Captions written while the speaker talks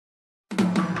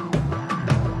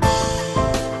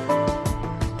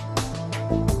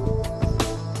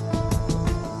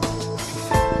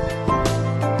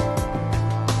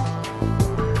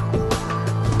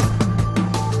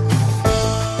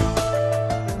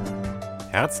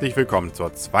Herzlich willkommen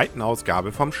zur zweiten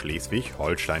Ausgabe vom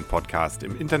Schleswig-Holstein-Podcast.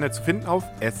 Im Internet zu finden auf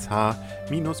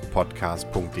sh-podcast.de.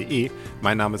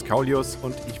 Mein Name ist Kaulius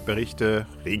und ich berichte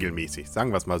regelmäßig,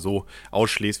 sagen wir es mal so, aus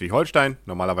Schleswig-Holstein.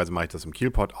 Normalerweise mache ich das im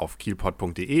Kielpod auf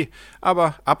kielpod.de,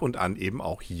 aber ab und an eben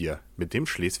auch hier mit dem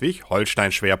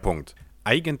Schleswig-Holstein-Schwerpunkt.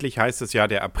 Eigentlich heißt es ja,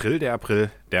 der April,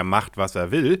 der macht, was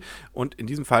er will. Und in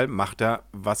diesem Fall macht er,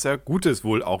 was er Gutes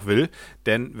wohl auch will.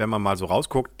 Denn wenn man mal so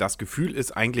rausguckt, das Gefühl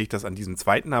ist eigentlich, dass an diesem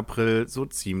 2. April so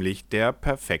ziemlich der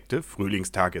perfekte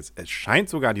Frühlingstag ist. Es scheint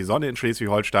sogar die Sonne in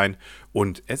Schleswig-Holstein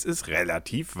und es ist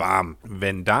relativ warm.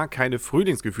 Wenn da keine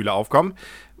Frühlingsgefühle aufkommen,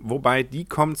 wobei die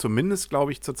kommen zumindest,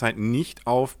 glaube ich, zurzeit nicht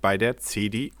auf bei der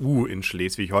CDU in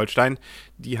Schleswig-Holstein.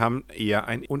 Die haben eher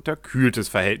ein unterkühltes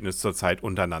Verhältnis zurzeit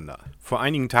untereinander. Vor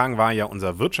einigen Tagen war ja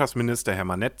unser Wirtschaftsminister Herr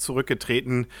Manett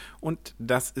zurückgetreten und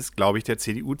das ist, glaube ich, der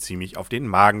CDU ziemlich auf den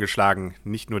Magen geschlagen.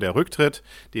 Nicht nur der Rücktritt,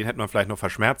 den hätte man vielleicht noch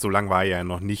verschmerzt, so lange war er ja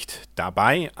noch nicht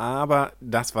dabei, aber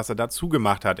das, was er dazu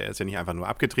gemacht hat, er ist ja nicht einfach nur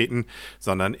abgetreten,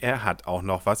 sondern er hat auch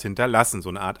noch was hinterlassen, so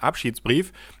eine Art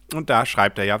Abschiedsbrief. Und da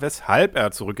schreibt er ja, weshalb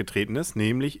er zurückgetreten ist,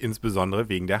 nämlich insbesondere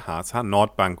wegen der HSH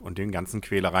Nordbank und den ganzen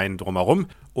Quälereien drumherum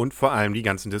und vor allem die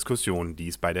ganzen Diskussionen, die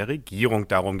es bei der Regierung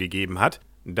darum gegeben hat.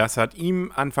 Das hat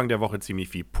ihm Anfang der Woche ziemlich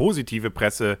viel positive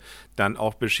Presse dann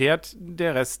auch beschert.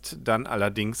 Der Rest dann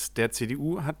allerdings der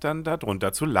CDU hat dann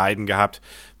darunter zu leiden gehabt,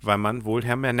 weil man wohl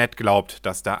Herrn Manett glaubt,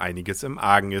 dass da einiges im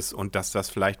Argen ist und dass das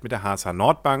vielleicht mit der HSH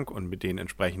Nordbank und mit den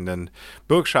entsprechenden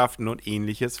Bürgschaften und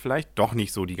ähnliches vielleicht doch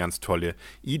nicht so die ganz tolle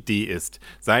Idee ist.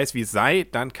 Sei es wie es sei,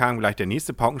 dann kam gleich der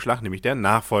nächste Paukenschlag, nämlich der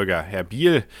Nachfolger, Herr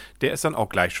Biel. Der ist dann auch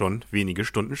gleich schon wenige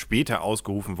Stunden später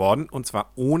ausgerufen worden und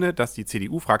zwar ohne, dass die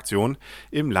CDU-Fraktion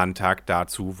im Landtag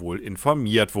dazu wohl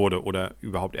informiert wurde oder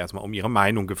überhaupt erstmal um ihre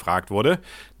Meinung gefragt wurde.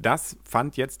 Das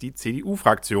fand jetzt die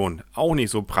CDU-Fraktion auch nicht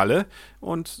so pralle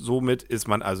und somit ist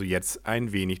man also jetzt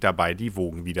ein wenig dabei, die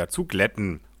Wogen wieder zu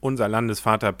glätten. Unser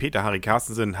Landesvater Peter-Harry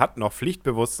Carstensen hat noch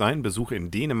pflichtbewusst seinen Besuch in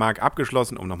Dänemark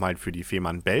abgeschlossen, um nochmal für die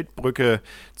Fehmarn-Belt-Brücke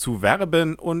zu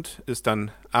werben und ist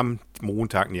dann am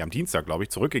Dienstag, glaube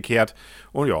ich, zurückgekehrt.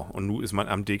 Und ja, und nun ist man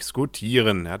am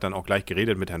Diskutieren. Er hat dann auch gleich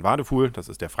geredet mit Herrn Wadefuhl, das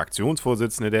ist der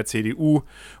Fraktionsvorsitzende der CDU.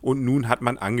 Und nun hat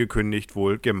man angekündigt,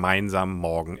 wohl gemeinsam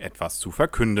morgen etwas zu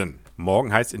verkünden.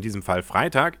 Morgen heißt in diesem Fall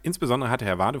Freitag. Insbesondere hat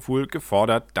Herr Wadefuhl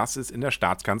gefordert, dass es in der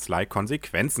Staatskanzlei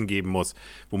Konsequenzen geben muss.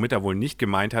 Womit er wohl nicht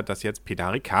gemeint hat, dass jetzt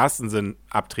Peter-Harry Carstensen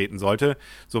abtreten sollte.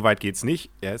 Soweit geht's nicht.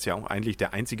 Er ist ja auch eigentlich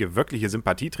der einzige wirkliche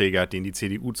Sympathieträger, den die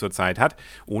CDU zurzeit hat,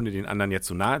 ohne den anderen jetzt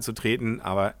zu nahe zu treten.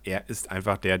 Aber er ist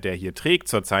einfach der hier trägt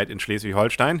zurzeit in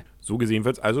Schleswig-Holstein. So gesehen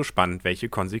wird es also spannend, welche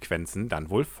Konsequenzen dann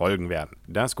wohl folgen werden.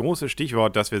 Das große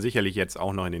Stichwort, das wir sicherlich jetzt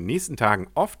auch noch in den nächsten Tagen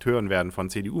oft hören werden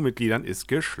von CDU-Mitgliedern, ist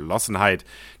Geschlossenheit.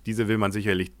 Diese will man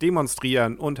sicherlich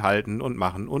demonstrieren und halten und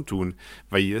machen und tun,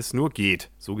 weil es nur geht.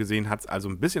 So gesehen hat es also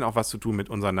ein bisschen auch was zu tun mit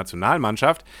unserer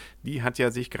Nationalmannschaft. Die hat ja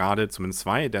sich gerade, zumindest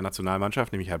zwei der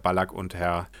Nationalmannschaft, nämlich Herr Ballack und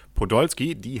Herr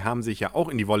Podolski, die haben sich ja auch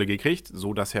in die Wolle gekriegt,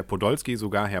 so dass Herr Podolski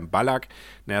sogar Herrn Ballack,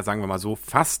 sagen wir mal so,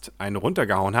 fast eine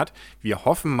runtergehauen hat. Wir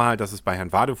hoffen mal, dass es bei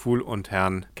Herrn Wadefuhl und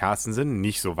Herrn Carstensen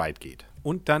nicht so weit geht.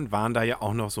 Und dann waren da ja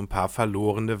auch noch so ein paar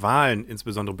verlorene Wahlen,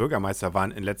 insbesondere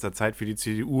Bürgermeisterwahlen in letzter Zeit für die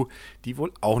CDU, die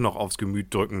wohl auch noch aufs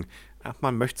Gemüt drücken. Ach,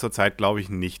 man möchte zurzeit, glaube ich,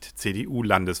 nicht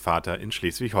CDU-Landesvater in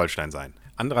Schleswig-Holstein sein.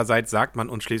 Andererseits sagt man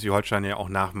uns Schleswig-Holstein ja auch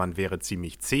nach, man wäre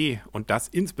ziemlich zäh und das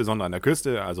insbesondere an der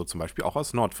Küste, also zum Beispiel auch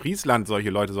aus Nordfriesland. Solche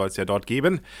Leute soll es ja dort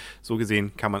geben. So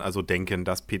gesehen kann man also denken,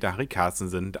 dass Peter-Harry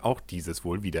Carstensen auch dieses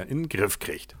wohl wieder in den Griff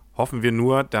kriegt. Hoffen wir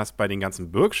nur, dass bei den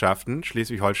ganzen Bürgschaften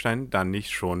Schleswig-Holstein dann nicht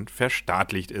schon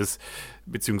verstaatlicht ist,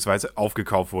 beziehungsweise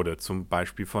aufgekauft wurde, zum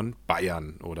Beispiel von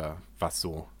Bayern oder was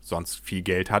so sonst viel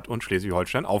Geld hat und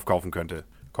Schleswig-Holstein aufkaufen könnte.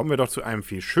 Kommen wir doch zu einem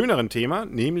viel schöneren Thema,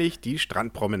 nämlich die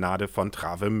Strandpromenade von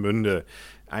Travemünde.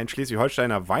 Ein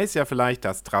Schleswig-Holsteiner weiß ja vielleicht,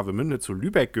 dass Travemünde zu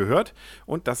Lübeck gehört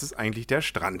und dass es eigentlich der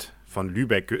Strand von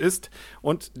Lübeck ist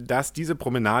und dass diese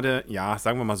Promenade, ja,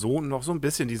 sagen wir mal so, noch so ein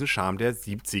bisschen diesen Charme der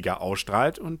 70er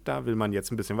ausstrahlt und da will man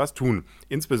jetzt ein bisschen was tun.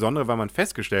 Insbesondere, weil man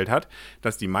festgestellt hat,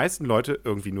 dass die meisten Leute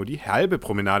irgendwie nur die halbe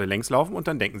Promenade längs laufen und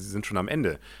dann denken, sie sind schon am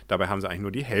Ende. Dabei haben sie eigentlich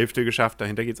nur die Hälfte geschafft,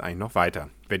 dahinter geht es eigentlich noch weiter.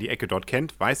 Wer die Ecke dort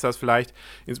kennt, weiß das vielleicht,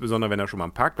 insbesondere wenn er schon mal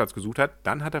einen Parkplatz gesucht hat,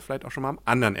 dann hat er vielleicht auch schon mal am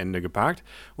anderen Ende geparkt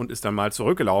und ist dann mal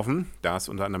zurückgelaufen. Da ist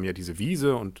unter anderem ja diese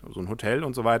Wiese und so ein Hotel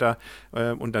und so weiter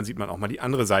und dann sieht man auch mal die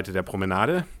andere Seite der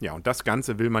Promenade. Ja, und das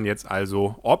Ganze will man jetzt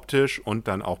also optisch und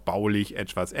dann auch baulich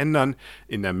etwas ändern.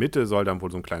 In der Mitte soll dann wohl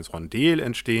so ein kleines Rondel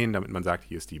entstehen, damit man sagt,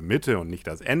 hier ist die Mitte und nicht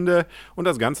das Ende. Und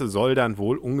das Ganze soll dann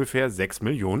wohl ungefähr 6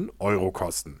 Millionen Euro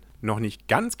kosten. Noch nicht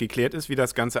ganz geklärt ist, wie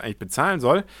das Ganze eigentlich bezahlen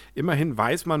soll. Immerhin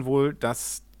weiß man wohl,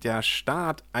 dass der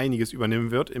Staat einiges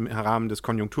übernehmen wird im Rahmen des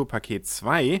Konjunkturpaket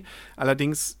 2.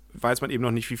 Allerdings weiß man eben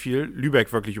noch nicht, wie viel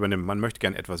Lübeck wirklich übernimmt. Man möchte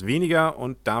gern etwas weniger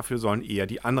und dafür sollen eher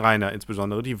die Anrainer,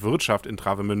 insbesondere die Wirtschaft in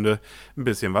Travemünde, ein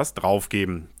bisschen was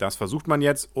draufgeben. Das versucht man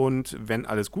jetzt und wenn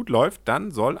alles gut läuft,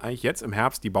 dann soll eigentlich jetzt im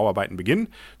Herbst die Bauarbeiten beginnen,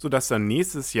 sodass dann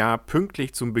nächstes Jahr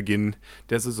pünktlich zum Beginn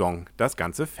der Saison das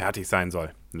Ganze fertig sein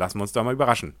soll. Lassen wir uns da mal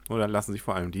überraschen. Oder lassen sich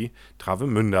vor allem die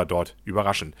Travemünder dort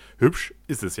überraschen. Hübsch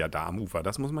ist es ja da am Ufer,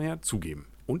 das muss man ja zugeben.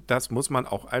 Und das muss man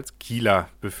auch als Kieler,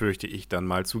 befürchte ich, dann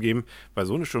mal zugeben, weil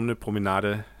so eine Stunde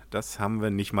Promenade, das haben wir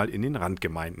nicht mal in den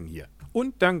Randgemeinden hier.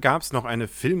 Und dann gab es noch eine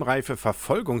filmreife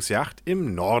Verfolgungsjagd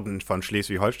im Norden von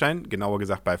Schleswig-Holstein, genauer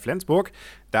gesagt bei Flensburg.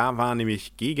 Da war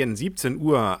nämlich gegen 17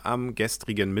 Uhr am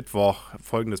gestrigen Mittwoch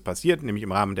Folgendes passiert, nämlich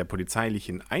im Rahmen der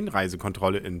polizeilichen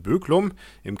Einreisekontrolle in Böklum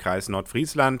im Kreis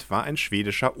Nordfriesland war ein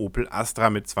schwedischer Opel Astra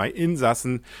mit 2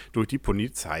 Insassen durch die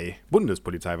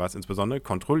Bundespolizei war es insbesondere,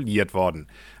 kontrolliert worden.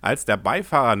 Als der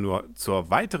Beifahrer nur zur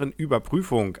weiteren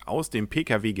Überprüfung aus dem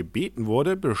Pkw gebeten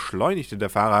wurde, beschleunigte der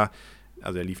Fahrer.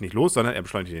 Also er lief nicht los, sondern er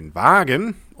beschleunigte den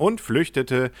Wagen und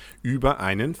flüchtete über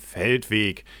einen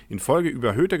Feldweg. Infolge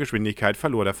überhöhter Geschwindigkeit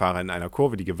verlor der Fahrer in einer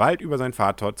Kurve die Gewalt über sein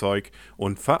Fahrzeug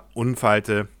und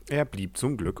verunfallte. Er blieb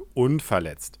zum Glück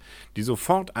unverletzt. Die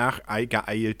sofort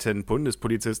geeilten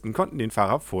Bundespolizisten konnten den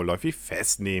Fahrer vorläufig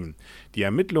festnehmen. Die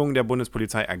Ermittlungen der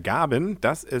Bundespolizei ergaben,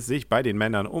 dass es sich bei den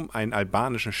Männern um einen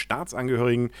albanischen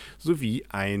Staatsangehörigen sowie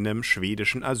einem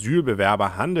schwedischen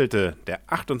Asylbewerber handelte. Der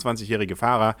 28-jährige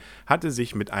Fahrer hatte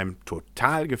sich mit einem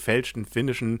total gefälschten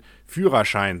finnischen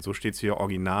Führerschein, so steht es hier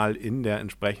original in der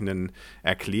entsprechenden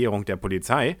Erklärung der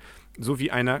Polizei, sowie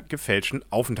einer gefälschten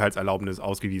Aufenthaltserlaubnis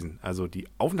ausgewiesen. Also die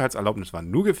Aufenthaltserlaubnis war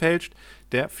nur gefälscht,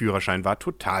 der Führerschein war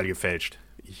total gefälscht.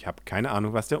 Ich habe keine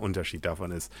Ahnung, was der Unterschied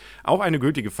davon ist. Auch eine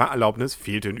gültige Fahrerlaubnis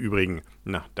fehlte im Übrigen.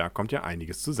 Na, da kommt ja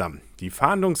einiges zusammen. Die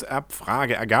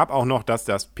Fahndungsabfrage ergab auch noch, dass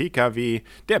der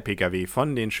PKW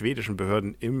von den schwedischen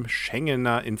Behörden im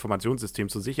Schengener Informationssystem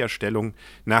zur Sicherstellung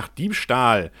nach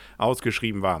Diebstahl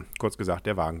ausgeschrieben war. Kurz gesagt,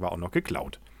 der Wagen war auch noch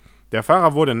geklaut. Der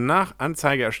Fahrer wurde nach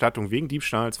Anzeigerstattung wegen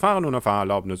Diebstahls, Fahren ohne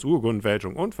Fahrerlaubnis,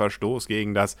 Urkundenfälschung und Verstoß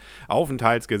gegen das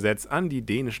Aufenthaltsgesetz an die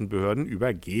dänischen Behörden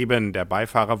übergeben. Der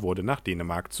Beifahrer wurde nach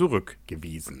Dänemark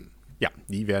zurückgewiesen. Ja,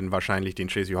 die werden wahrscheinlich den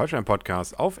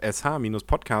Schleswig-Holstein-Podcast auf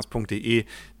sh-podcast.de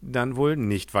dann wohl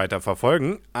nicht weiter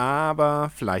verfolgen, aber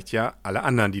vielleicht ja alle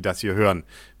anderen, die das hier hören.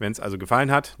 Wenn es also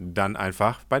gefallen hat, dann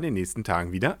einfach bei den nächsten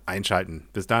Tagen wieder einschalten.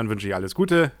 Bis dahin wünsche ich alles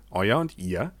Gute, euer und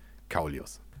ihr,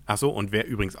 Kaulius. Achso, und wer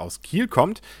übrigens aus Kiel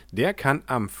kommt, der kann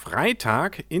am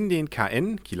Freitag in den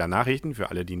KN, Kieler Nachrichten, für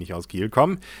alle, die nicht aus Kiel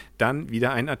kommen, dann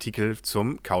wieder einen Artikel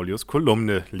zum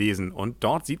Kaulius-Kolumne lesen. Und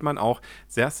dort sieht man auch,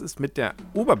 dass es mit der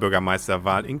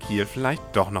Oberbürgermeisterwahl in Kiel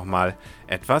vielleicht doch nochmal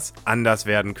etwas anders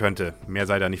werden könnte. Mehr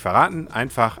sei da nicht verraten,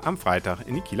 einfach am Freitag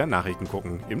in die Kieler Nachrichten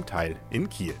gucken, im Teil in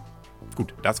Kiel.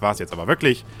 Gut, das war's jetzt aber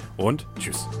wirklich und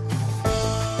tschüss.